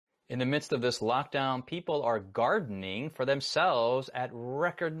In the midst of this lockdown, people are gardening for themselves at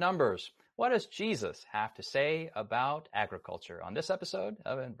record numbers. What does Jesus have to say about agriculture on this episode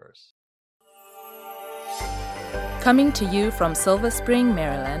of Inverse? Coming to you from Silver Spring,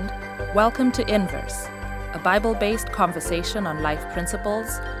 Maryland, welcome to Inverse, a Bible-based conversation on life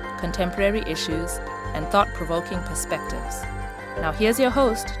principles, contemporary issues, and thought-provoking perspectives. Now here's your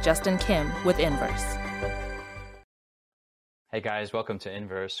host, Justin Kim, with Inverse. Hey guys, welcome to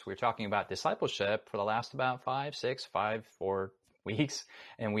Inverse. We're talking about discipleship for the last about 4 weeks,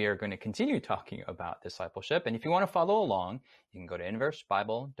 and we are going to continue talking about discipleship. And if you want to follow along, you can go to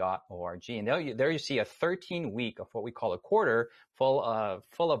inversebible.org, and there you see a 13-week of what we call a quarter full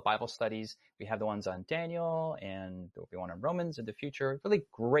of Bible studies. We have the ones on Daniel, and there'll be one on Romans in the future. Really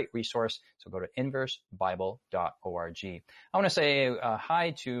great resource. So go to inversebible.org. I want to say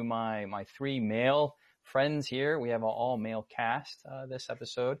hi to my three male friends here. We have an all-male cast this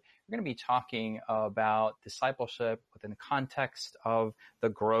episode. We're going to be talking about discipleship within the context of the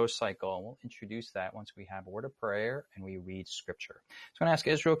growth cycle. And we'll introduce that once we have a word of prayer and we read scripture. So I'm going to ask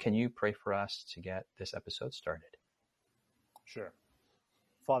Israel, can you pray for us to get this episode started? Sure.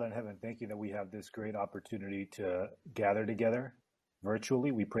 Father in heaven, thank you that we have this great opportunity to gather together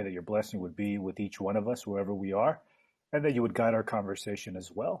virtually. We pray that your blessing would be with each one of us wherever we are, and that you would guide our conversation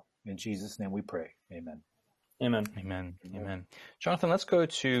as well. In Jesus' name we pray. Amen. Amen. Amen. Amen. Jonathan, let's go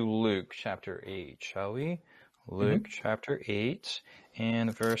to Luke chapter 8, shall we? Luke chapter 8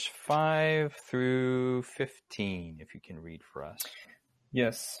 and verse 5 through 15, if you can read for us.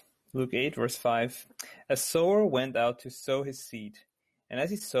 Yes. Luke 8, verse 5. A sower went out to sow his seed, and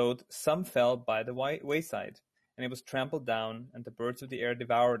as he sowed, some fell by the wayside, and it was trampled down, and the birds of the air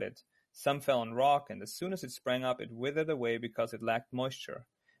devoured it. Some fell on rock, and as soon as it sprang up, it withered away because it lacked moisture.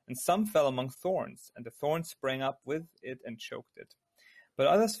 And some fell among thorns, and the thorns sprang up with it and choked it. But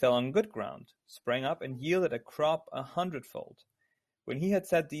others fell on good ground, sprang up, and yielded a crop 100-fold. When he had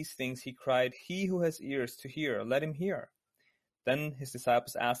said these things, he cried, "He who has ears to hear, let him hear." Then his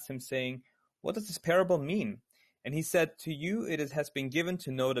disciples asked him, saying, "What does this parable mean?" And he said, "To you it has been given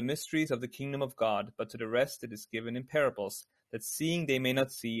to know the mysteries of the kingdom of God, but to the rest it is given in parables, that seeing they may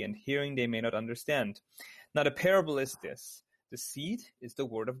not see, and hearing they may not understand. Now the parable is this. The seed is the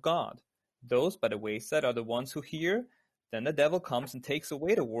word of God. Those by the wayside are the ones who hear. Then the devil comes and takes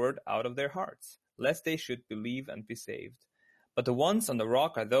away the word out of their hearts, lest they should believe and be saved. But the ones on the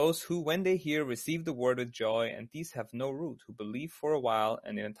rock are those who, when they hear, receive the word with joy, and these have no root, who believe for a while,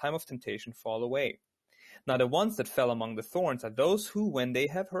 and in a time of temptation fall away. Now the ones that fell among the thorns are those who, when they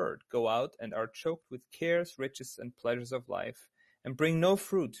have heard, go out and are choked with cares, riches, and pleasures of life, and bring no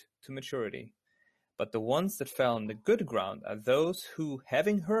fruit to maturity. But the ones that fell on the good ground are those who,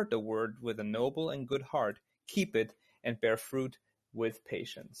 having heard the word with a noble and good heart, keep it and bear fruit with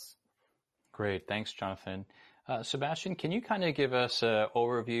patience. Great. Thanks, Jonathan. Sebastian, can you kind of give us an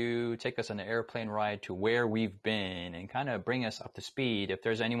overview, take us on an airplane ride to where we've been and kind of bring us up to speed if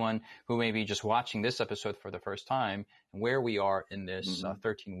there's anyone who may be just watching this episode for the first time and where we are in this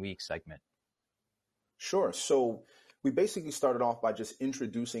 13-week segment? Sure. So we basically started off by just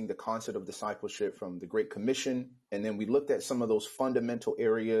introducing the concept of discipleship from the Great Commission, and then we looked at some of those fundamental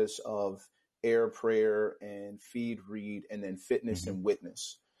areas of air, prayer, and feed, read, and then fitness and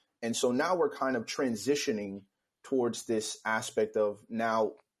witness. And so now we're kind of transitioning towards this aspect of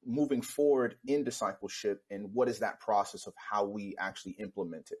now moving forward in discipleship and what is that process of how we actually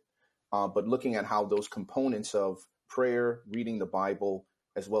implement it. But looking at how those components of prayer, reading the Bible,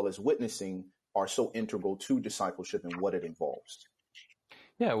 as well as witnessing are so integral to discipleship and what it involves.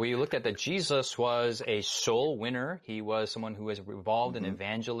 Yeah, we looked at that Jesus was a soul winner. He was someone who was involved in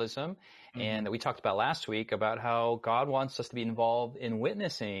evangelism. And we talked about last week about how God wants us to be involved in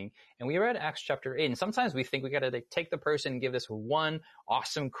witnessing. And we read Acts chapter 8. And sometimes we think we got to take the person and give this one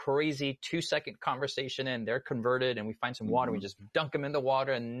awesome, crazy 2-second conversation and they're converted and we find some water. We just dunk them in the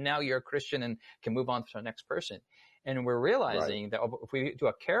water and now you're a Christian and can move on to the next person. And we're realizing that if we do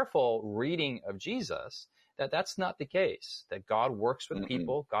a careful reading of Jesus, that's not the case, that God works with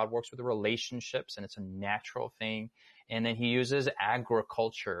people, God works with relationships, and it's a natural thing. And then he uses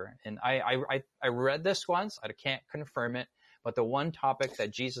agriculture. And I read this once, I can't confirm it, but the one topic that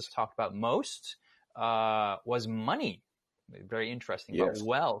Jesus talked about most was money. Very interesting, about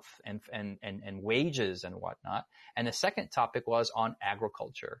wealth and wages and whatnot. And the second topic was on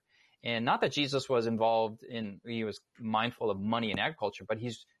agriculture. And not that Jesus was involved he was mindful of money and agriculture, but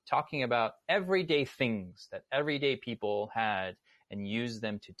he's talking about everyday things that everyday people had and used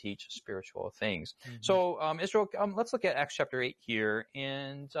them to teach spiritual things. So, Israel, let's look at Acts chapter 8 here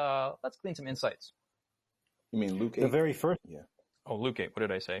and let's glean some insights. You mean Luke 8? The very first. Oh, Luke 8. What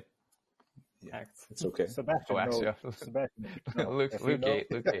did I say? Yeah, Acts. it's okay. Sebastian, Acts, no, yeah. Sebastian, no. Luke, If you Luke know,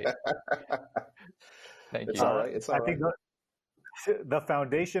 8, Luke 8. Thank It's you. all right. It's all I think right. the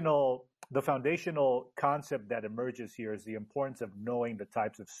foundational concept that emerges here is the importance of knowing the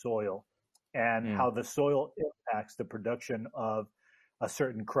types of soil and how the soil impacts the production of a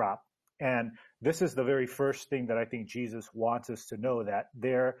certain crop. And this is the very first thing that I think Jesus wants us to know, that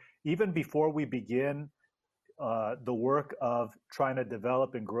even before we begin the work of trying to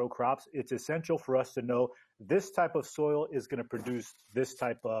develop and grow crops, it's essential for us to know this type of soil is going to produce this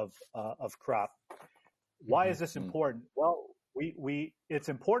type of crop. Why is this important? Well, it's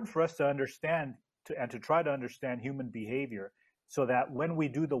important for us to understand and to try to understand human behavior, so that when we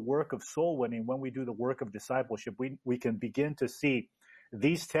do the work of soul winning, when we do the work of discipleship, we can begin to see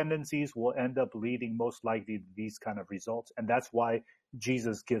these tendencies will end up leading most likely to these kind of results. And that's why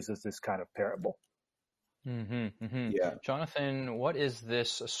Jesus gives us this kind of parable. Yeah. Jonathan, what is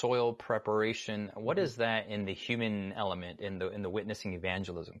this soil preparation? What is that in the human element, in the witnessing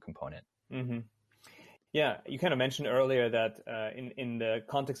evangelism component? Yeah, you kind of mentioned earlier that in the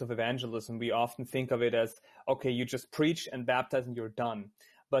context of evangelism, we often think of it as, okay, you just preach and baptize and you're done.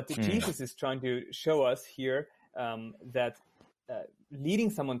 But Jesus is trying to show us here that leading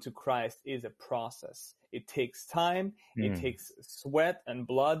someone to Christ is a process. It takes time, it takes sweat and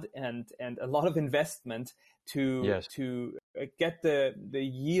blood and a lot of investment to get the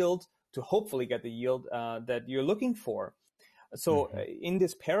yield, to hopefully get the yield that you're looking for. So in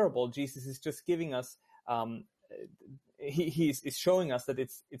this parable, Jesus is just giving us he's showing us that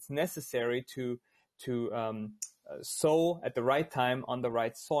it's necessary to sow at the right time on the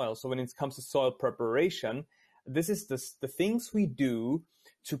right soil. So when it comes to soil preparation, this is the things we do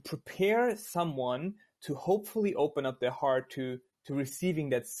to prepare someone to hopefully open up their heart to receiving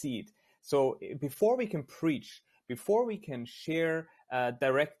that seed. So before we can preach, before we can share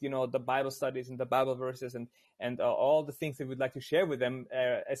direct, the Bible studies and the Bible verses and all the things that we'd like to share with them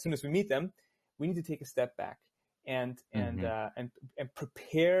as soon as we meet them, we need to take a step back and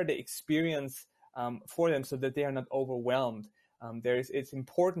prepare the experience for them so that they are not overwhelmed. It's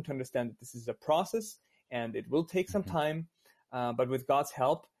important to understand that this is a process and it will take some time, but with God's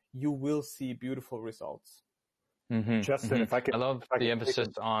help, you will see beautiful results. Justin, if I could, I love the emphasis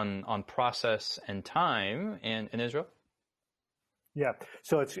on process and time in Israel. Yeah,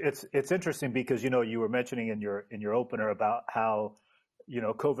 so it's interesting because you were mentioning in your opener about how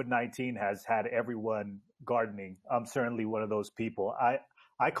COVID-19 has had everyone gardening. I'm certainly one of those people.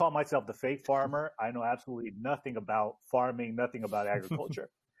 I call myself the fake farmer. I know absolutely nothing about farming, nothing about agriculture,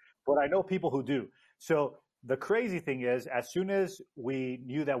 but I know people who do. So the crazy thing is, as soon as we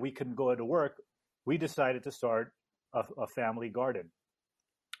knew that we couldn't go to work, we decided to start a family garden.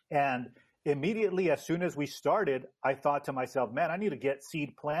 And immediately, as soon as we started, I thought to myself, man, I need to get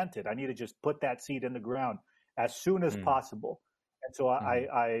seed planted. I need to just put that seed in the ground as soon as possible. And so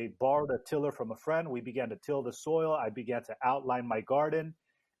I borrowed a tiller from a friend. We began to till the soil. I began to outline my garden,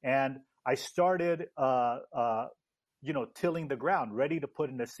 and I started, tilling the ground, ready to put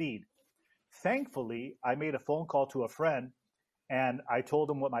in the seed. Thankfully, I made a phone call to a friend, and I told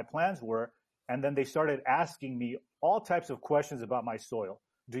them what my plans were. And then they started asking me all types of questions about my soil.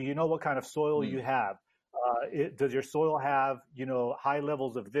 Do you know what kind of soil you have? Does your soil have, high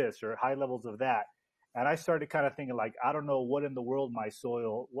levels of this or high levels of that? And I started kind of thinking, like, I don't know what in the world my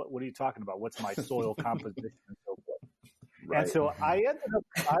soil, what are you talking about? What's my soil composition and so forth? Right. And so I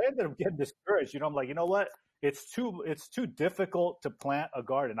ended up getting discouraged. I'm like, you know what? It's too difficult to plant a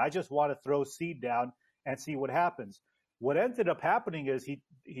garden. I just want to throw seed down and see what happens. What ended up happening is he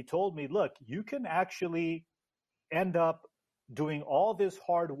told me, look, you can actually end up doing all this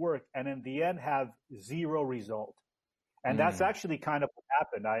hard work and in the end have zero result. And that's actually kind of what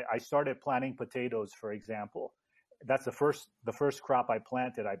happened. I started planting potatoes, for example. That's the first crop I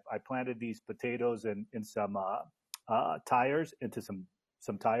planted. I planted these potatoes in some tires, into some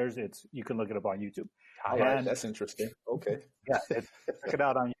tires. You can look it up on YouTube. All right, that's interesting. Okay. Yeah, check it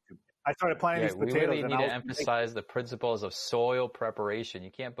out on YouTube. I started planting these potatoes. We really need to emphasize the principles of soil preparation.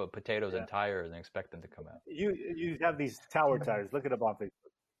 You can't put potatoes in tires and expect them to come out. You have these tower tires. Look it up on Facebook.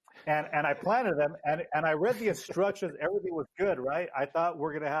 And I planted them, and I read the instructions. Everything was good, right? I thought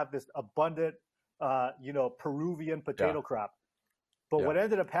we're going to have this abundant, Peruvian potato crop. But what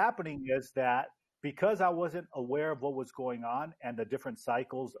ended up happening is that because I wasn't aware of what was going on and the different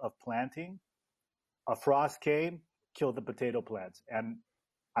cycles of planting, a frost came, killed the potato plants. And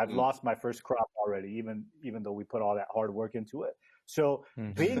I've lost my first crop already, even though we put all that hard work into it. So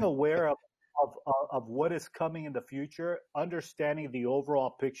being aware of what is coming in the future, understanding the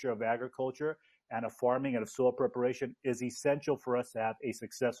overall picture of agriculture and of farming and of soil preparation is essential for us to have a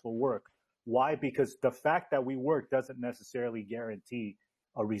successful work. Why? Because the fact that we work doesn't necessarily guarantee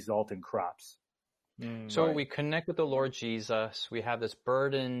a result in crops. So Right. we connect with the Lord Jesus. We have this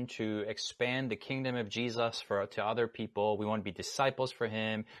burden to expand the kingdom of Jesus to other people. We want to be disciples for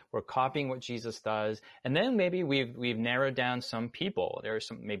him. We're copying what Jesus does. And then maybe we've narrowed down some people. There are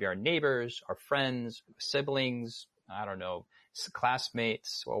some, maybe our neighbors, our friends, siblings, I don't know,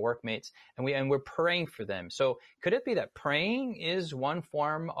 classmates or workmates, and we're praying for them. So could it be that praying is one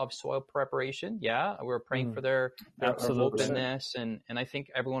form of soil preparation? Yeah, we're praying for their Absolutely. openness, and I think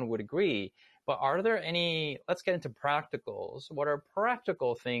everyone would agree. But are there any, let's get into practicals. What are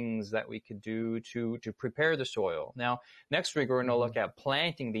practical things that we could do to prepare the soil? Now, next week, we're going to look at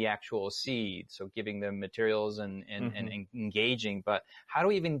planting the actual seed. So giving them materials and engaging. But how do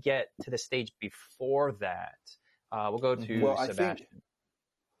we even get to the stage before that? We'll go to Sebastian.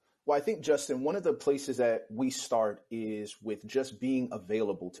 I think, Justin, one of the places that we start is with just being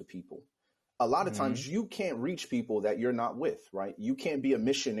available to people. A lot of times you can't reach people that you're not with, right? You can't be a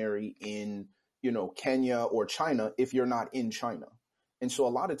missionary in, Kenya or China if you're not in China. And so a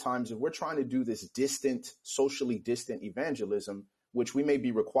lot of times if we're trying to do this socially distant evangelism, which we may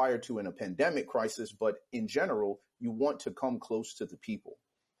be required to in a pandemic crisis, but in general, you want to come close to the people.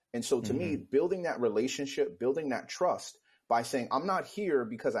 And so to me, building that relationship, building that trust by saying, I'm not here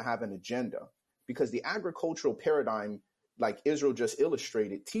because I have an agenda, because the agricultural paradigm, like Israel just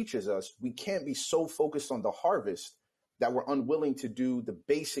illustrated, teaches us we can't be so focused on the harvest that we're unwilling to do the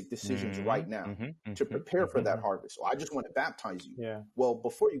basic decisions right now to prepare for that harvest. So I just want to baptize you. Yeah. Well,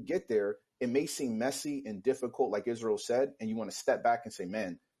 before you get there, it may seem messy and difficult, like Israel said, and you want to step back and say,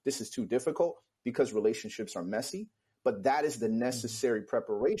 man, this is too difficult because relationships are messy. But that is the necessary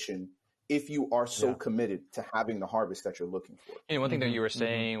preparation if you are so committed to having the harvest that you're looking for. And one thing that you were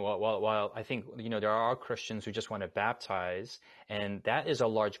saying, while I think, there are Christians who just want to baptize, and that is a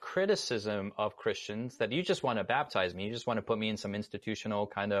large criticism of Christians, that you just want to baptize me. You just want to put me in some institutional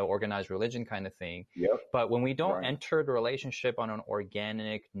kind of organized religion kind of thing. Yep. But when we don't enter the relationship on an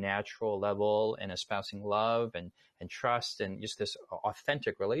organic, natural level and espousing love and trust and just this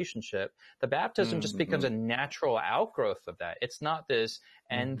authentic relationship, the baptism just becomes a natural outgrowth of that. It's not this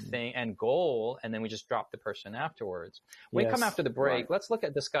end thing and goal, and then we just drop the person afterwards. When we come after the break, let's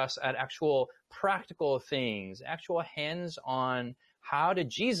discuss at actual practical things, actual hands-on, how did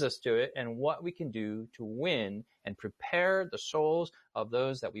Jesus do it, and what we can do to win and prepare the souls of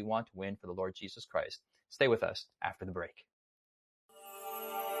those that we want to win for the Lord Jesus Christ. Stay with us after the break.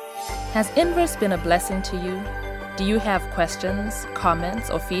 Has Inverse been a blessing to you? Do you have questions, comments,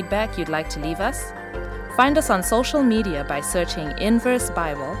 or feedback you'd like to leave us? Find us on social media by searching Inverse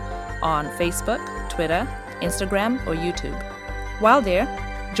Bible on Facebook, Twitter, Instagram, or YouTube. While there,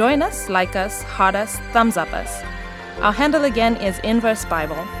 join us, like us, heart us, thumbs up us. Our handle again is Inverse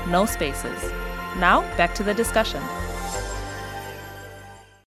Bible, no spaces. Now, back to the discussion.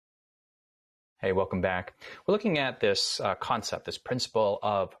 Hey, welcome back. We're looking at this concept, this principle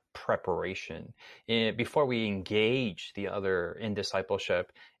of preparation. Before we engage the other in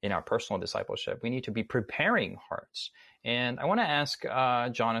discipleship, in our personal discipleship, we need to be preparing hearts. And I want to ask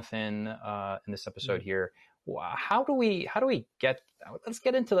Jonathan in this episode here, how do we get? Let's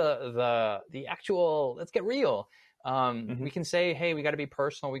get into the actual. Let's get real. We can say, hey, we got to be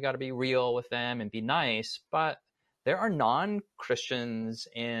personal, we got to be real with them and be nice, but there are non-Christians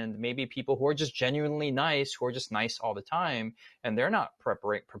and maybe people who are just genuinely nice, who are just nice all the time, and they're not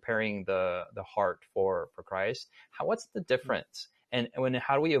preparing the heart for Christ. What's the difference? And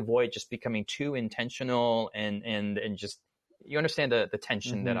how do we avoid just becoming too intentional and just, you understand the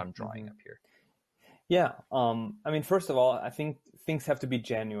tension that I'm drawing up here? Yeah. First of all, I think things have to be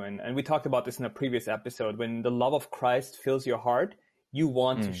genuine. And we talked about this in a previous episode. When the love of Christ fills your heart, you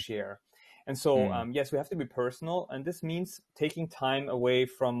want to share. And so, yes, we have to be personal. And this means taking time away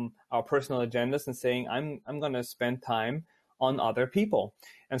from our personal agendas and saying, I'm going to spend time on other people.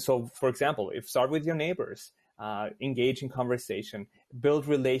 And so, for example, start with your neighbors, engage in conversation, build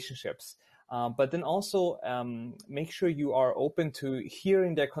relationships. But then also make sure you are open to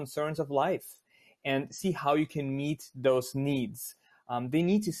hearing their concerns of life and see how you can meet those needs. They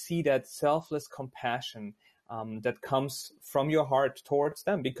need to see that selfless compassion that comes from your heart towards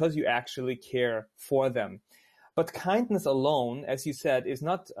them because you actually care for them. But kindness alone, as you said, is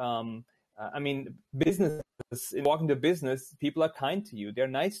not, business, in walking to business, people are kind to you. They're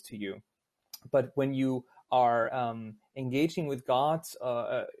nice to you. But when you are engaging with God's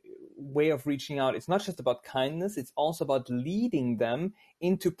way of reaching out, it's not just about kindness, it's also about leading them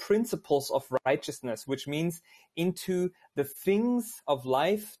into principles of righteousness, which means into the things of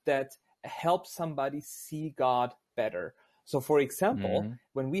life that help somebody see God better. So, for example,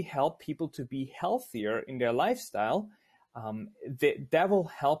 when we help people to be healthier in their lifestyle, that will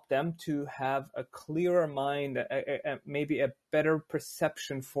help them to have a clearer mind, maybe a better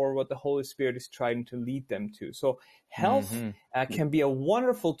perception for what the Holy Spirit is trying to lead them to. So health can be a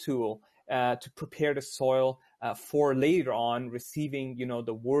wonderful tool to prepare the soil for later on receiving,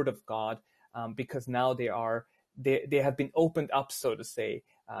 the Word of God, because now they have been opened up, so to say,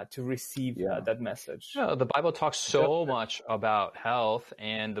 to receive that message. The Bible talks so much about health,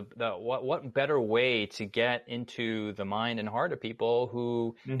 and what better way to get into the mind and heart of people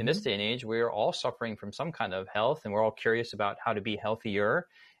who, in this day and age, we're all suffering from some kind of health, and we're all curious about how to be healthier.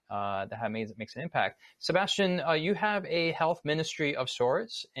 That makes an impact. Sebastian, you have a health ministry of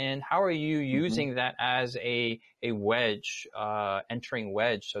sorts, and how are you using that as a wedge, entering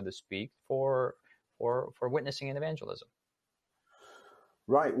wedge, so to speak, for witnessing and evangelism?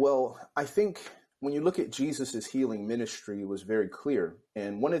 Right. Well, I think when you look at Jesus's healing ministry, it was very clear.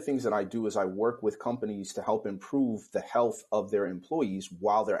 And one of the things that I do is I work with companies to help improve the health of their employees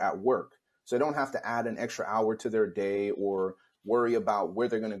while they're at work. So they don't have to add an extra hour to their day or worry about where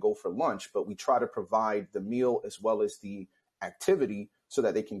they're going to go for lunch, but we try to provide the meal as well as the activity so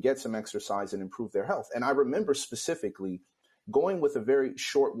that they can get some exercise and improve their health. And I remember specifically going with a very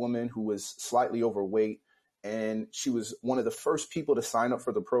short woman who was slightly overweight, and she was one of the first people to sign up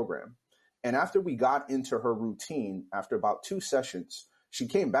for the program. And after we got into her routine, after about 2 sessions, she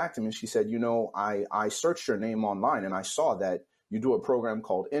came back to me and she said, I searched your name online and I saw that you do a program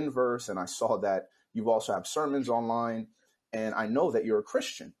called Inverse, and I saw that you also have sermons online, and I know that you're a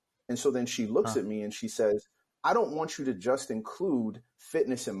Christian. And so then she looks at me and she says, I don't want you to just include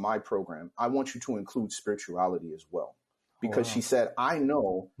fitness in my program. I want you to include spirituality as well. Because she said, I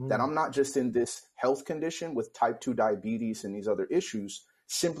know that I'm not just in this health condition with type 2 diabetes and these other issues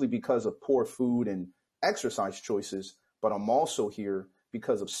simply because of poor food and exercise choices, but I'm also here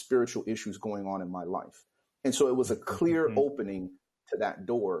because of spiritual issues going on in my life. And so it was a clear opening to that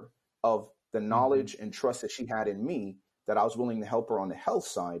door of the knowledge and trust that she had in me, that I was willing to help her on the health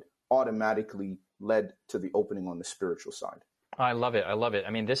side, automatically led to the opening on the spiritual side. I love it. I love it. I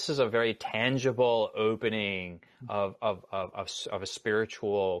mean, this is a very tangible opening of a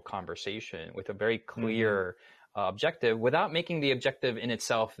spiritual conversation with a very clear objective, without making the objective in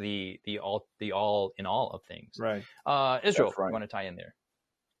itself the all in all of things. Right. Israel, right. You want to tie in there?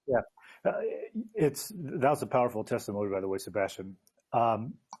 Yeah, that was a powerful testimony, by the way, Sebastian. Praise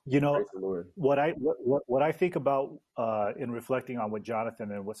the Lord. What I think about in reflecting on what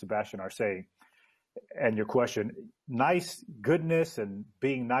Jonathan and what Sebastian are saying, and your question, nice goodness and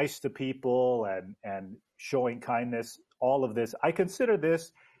being nice to people and showing kindness, all of this, I consider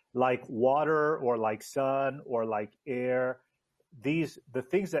this like water or like sun or like air, the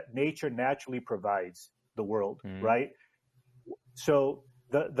things that nature naturally provides the world, right? So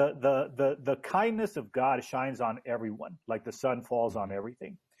the kindness of God shines on everyone, like the sun falls on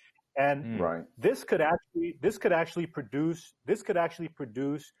everything. And this could actually produce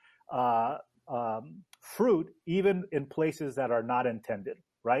fruit even in places that are not intended,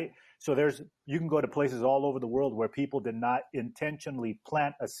 right? So you can go to places all over the world where people did not intentionally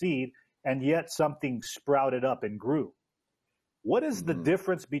plant a seed, and yet something sprouted up and grew. What is the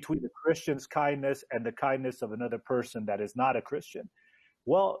difference between the Christian's kindness and the kindness of another person that is not a Christian?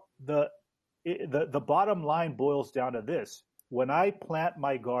 Well, the bottom line boils down to this. When I plant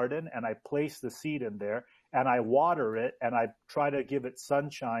my garden and I place the seed in there and I water it and I try to give it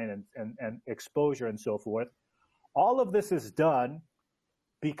sunshine and exposure and so forth, all of this is done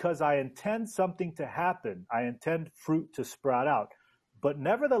because I intend something to happen. I intend fruit to sprout out. But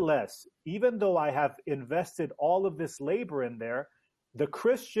nevertheless, even though I have invested all of this labor in there, the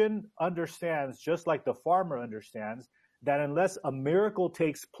Christian understands, just like the farmer understands, that unless a miracle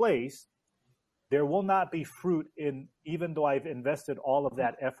takes place, there will not be fruit even though I've invested all of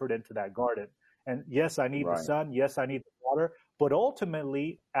that effort into that garden. And yes, I need the sun. Yes, I need the water. But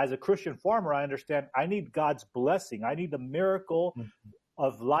ultimately, as a Christian farmer, I understand I need God's blessing. I need the miracle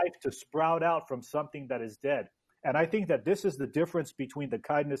of life to sprout out from something that is dead. And I think that this is the difference between the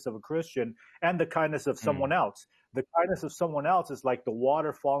kindness of a Christian and the kindness of someone else. The kindness of someone else is like the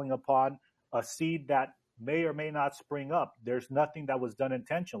water falling upon a seed that may or may not spring up. There's nothing that was done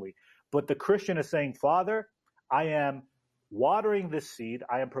intentionally. But the Christian is saying, Father, I am watering this seed.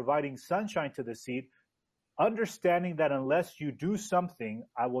 I am providing sunshine to the seed, understanding that unless you do something,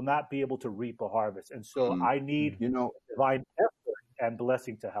 I will not be able to reap a harvest. And so I need divine effort and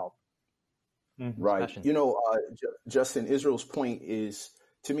blessing to help. Right. Justin, Israel's point is,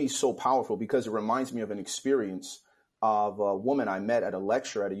 to me, so powerful because it reminds me of an experience of a woman I met at a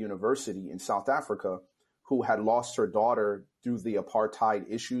lecture at a university in South Africa who had lost her daughter through the apartheid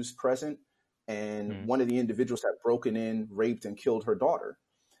issues present. And one of the individuals had broken in, raped, and killed her daughter.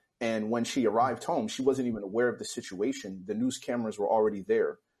 And when she arrived home, she wasn't even aware of the situation. The news cameras were already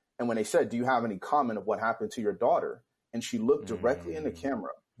there. And when they said, do you have any comment of what happened to your daughter? And she looked directly in the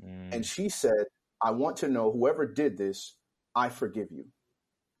camera and she said, I want to know, whoever did this, I forgive you.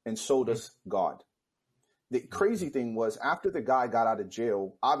 And so does God. The crazy thing was, after the guy got out of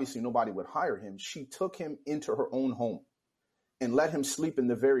jail, obviously nobody would hire him. She took him into her own home and let him sleep in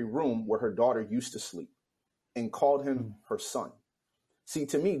the very room where her daughter used to sleep and called him her son. See,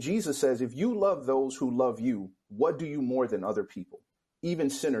 to me, Jesus says, if you love those who love you, what do you more than other people? Even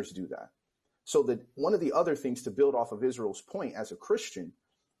sinners do that. So that one of the other things to build off of Israel's point as a Christian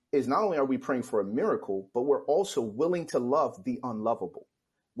is not only are we praying for a miracle, but we're also willing to love the unlovable.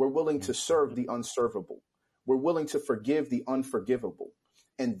 We're willing to serve the unservable. We're willing to forgive the unforgivable.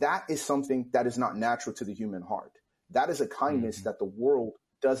 And that is something that is not natural to the human heart. That is a kindness that the world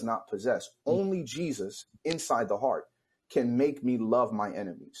does not possess. Only Jesus inside the heart can make me love my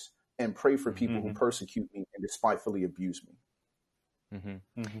enemies and pray for people who persecute me and despitefully abuse me.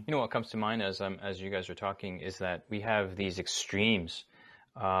 You know, what comes to mind as you guys are talking is that we have these extremes,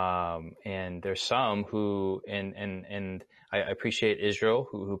 and there's some who, and I appreciate Israel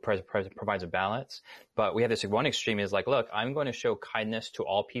who provides a balance, but we have this one extreme is like, look, I'm going to show kindness to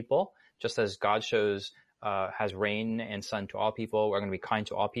all people, just as God shows, has rain and sun to all people. We're going to be kind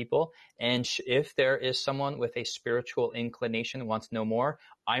to all people. And if there is someone with a spiritual inclination, wants to know more,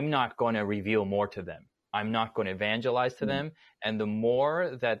 I'm not going to reveal more to them. I'm not going to evangelize to them. And the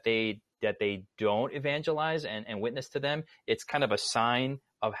more that they don't evangelize and witness to them, it's kind of a sign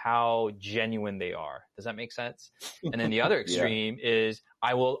of how genuine they are. Does that make sense? And then the other extreme is,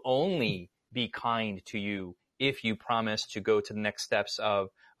 I will only be kind to you if you promise to go to the next steps of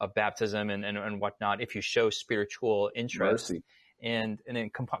baptism and whatnot, if you show spiritual interest. Mercy. And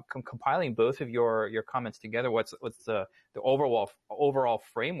then compiling both of your comments together, what's the overall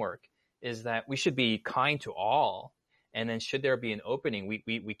framework is that we should be kind to all. And then should there be an opening,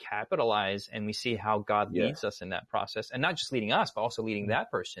 we capitalize and we see how God leads us in that process, and not just leading us, but also leading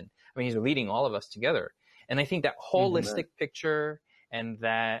that person. I mean, he's leading all of us together. And I think that holistic picture and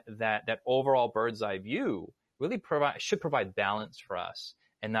that overall bird's eye view really should provide balance for us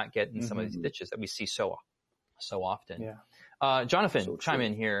and not get in some of these ditches that we see so often. Yeah. Jonathan, chime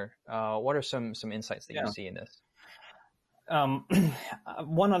in here. What are some insights that you see in this?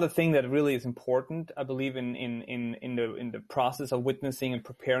 One other thing that really is important, I believe, in the process of witnessing and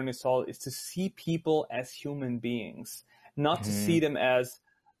preparing this all, is to see people as human beings, not to see them as,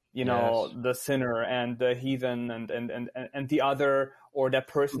 the sinner and the heathen and the other, or that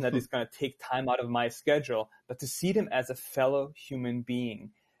person that is going to take time out of my schedule, but to see them as a fellow human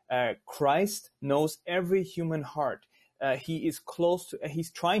being. Christ knows every human heart. He's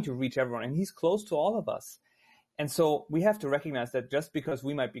trying to reach everyone, and he's close to all of us. And so we have to recognize that just because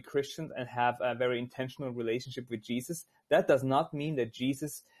we might be Christians and have a very intentional relationship with Jesus, that does not mean that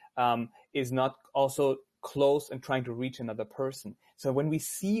Jesus is not also close and trying to reach another person. So when we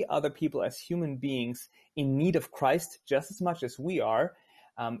see other people as human beings in need of Christ just as much as we are,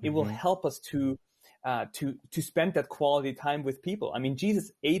 it will help us to spend that quality time with people. I mean,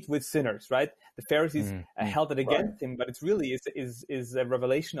 Jesus ate with sinners, right? The Pharisees held it against him, but it's really is a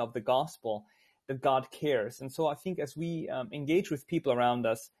revelation of the gospel that God cares. And so I think as we engage with people around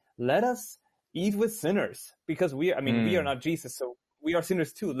us, let us eat with sinners, because we are not Jesus, so we are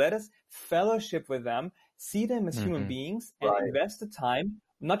sinners too. Let us fellowship with them, see them as human beings, and invest the time,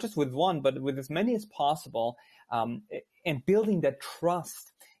 not just with one, but with as many as possible, and building that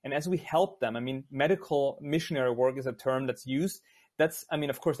trust. And as we help them, I mean, medical missionary work is a term that's used. That's,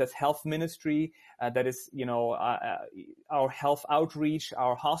 of course, that's health ministry. That is, our health outreach,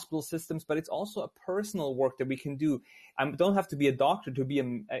 our hospital systems, but it's also a personal work that we can do. Don't have to be a doctor to be,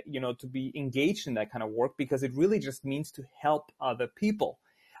 to be engaged in that kind of work, because it really just means to help other people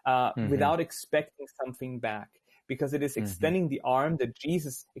without expecting something back, because it is extending the arm that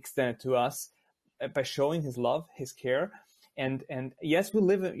Jesus extended to us by showing his love, his care. And yes, we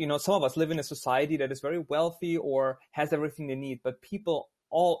live, some of us live in a society that is very wealthy or has everything they need, but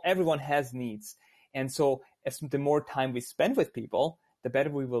everyone has needs. And so as the more time we spend with people, the better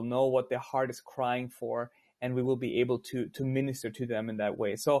we will know what their heart is crying for, and we will be able to minister to them in that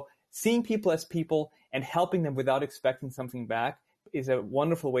way. So seeing people as people and helping them without expecting something back is a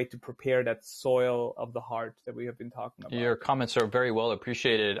wonderful way to prepare that soil of the heart that we have been talking about. Your comments are very well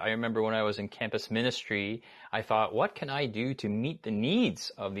appreciated. I remember when I was in campus ministry, I thought, what can I do to meet the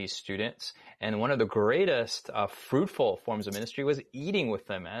needs of these students? And one of the greatest fruitful forms of ministry was eating with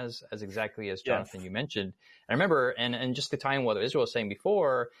them, as exactly as Jonathan, you mentioned. I remember, and just to tie in what Israel was saying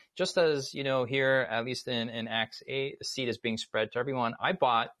before, just as, here, at least in Acts 8, the seed is being spread to everyone, I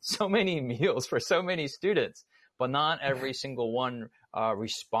bought so many meals for so many students, but not every single one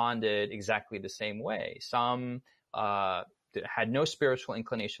responded exactly the same way. Some had no spiritual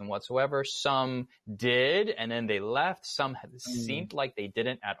inclination whatsoever. Some did, and then they left. Some seemed like they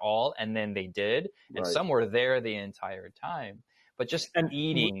didn't at all, and then they did. And some were there the entire time. But just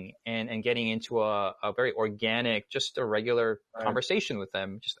eating and getting into a very organic, just a regular conversation with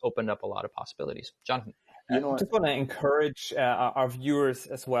them just opened up a lot of possibilities. Jonathan? I just want to encourage our viewers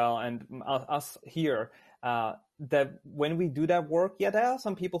as well, and us here, that when we do that work, there are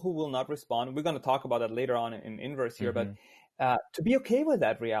some people who will not respond. We're going to talk about that later on in Inverse here, but to be okay with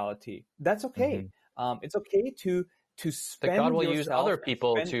that reality, that's okay. It's okay to spend that God will use other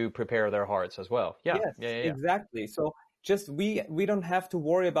people to prepare their hearts as well. Yes, exactly. So just we don't have to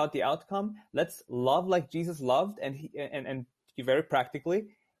worry about the outcome. Let's love like Jesus loved, and very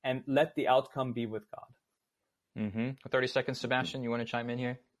practically, and let the outcome be with God. 30 seconds, Sebastian, you want to chime in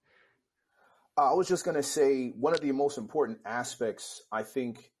here? I was just going to say one of the most important aspects, I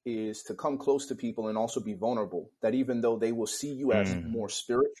think, is to come close to people and also be vulnerable, that even though they will see you as more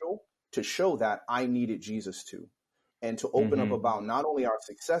spiritual, to show that I needed Jesus too, and to open up about not only our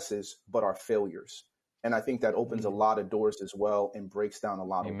successes, but our failures. And I think that opens a lot of doors as well and breaks down a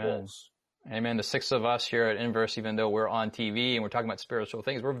lot of walls. Amen. The six of us here at Inverse, even though we're on TV and we're talking about spiritual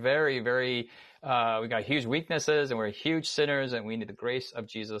things, we're very, very, we got huge weaknesses and we're huge sinners, and we need the grace of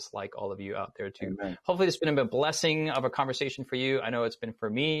Jesus like all of you out there too. Amen. Hopefully this has been a blessing of a conversation for you. I know it's been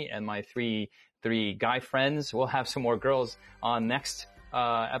for me and my three guy friends. We'll have some more girls on next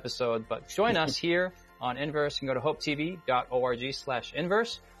episode, but join us here on Inverse. You can go to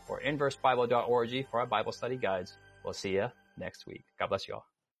hopetv.org/inverse or inversebible.org for our Bible study guides. We'll see you next week. God bless you all.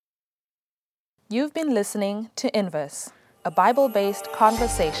 You've been listening to Inverse, a Bible-based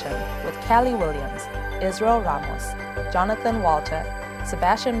conversation with Callie Williams, Israel Ramos, Jonathan Walter,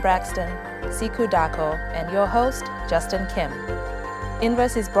 Sebastian Braxton, Siku Dako, and your host, Justin Kim.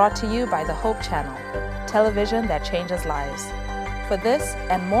 Inverse is brought to you by the Hope Channel, television that changes lives. For this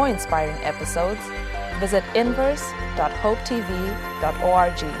and more inspiring episodes, visit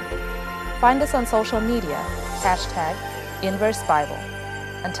inverse.hopetv.org. Find us on social media, #InverseBible.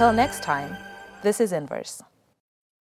 Until next time, this is Inverse.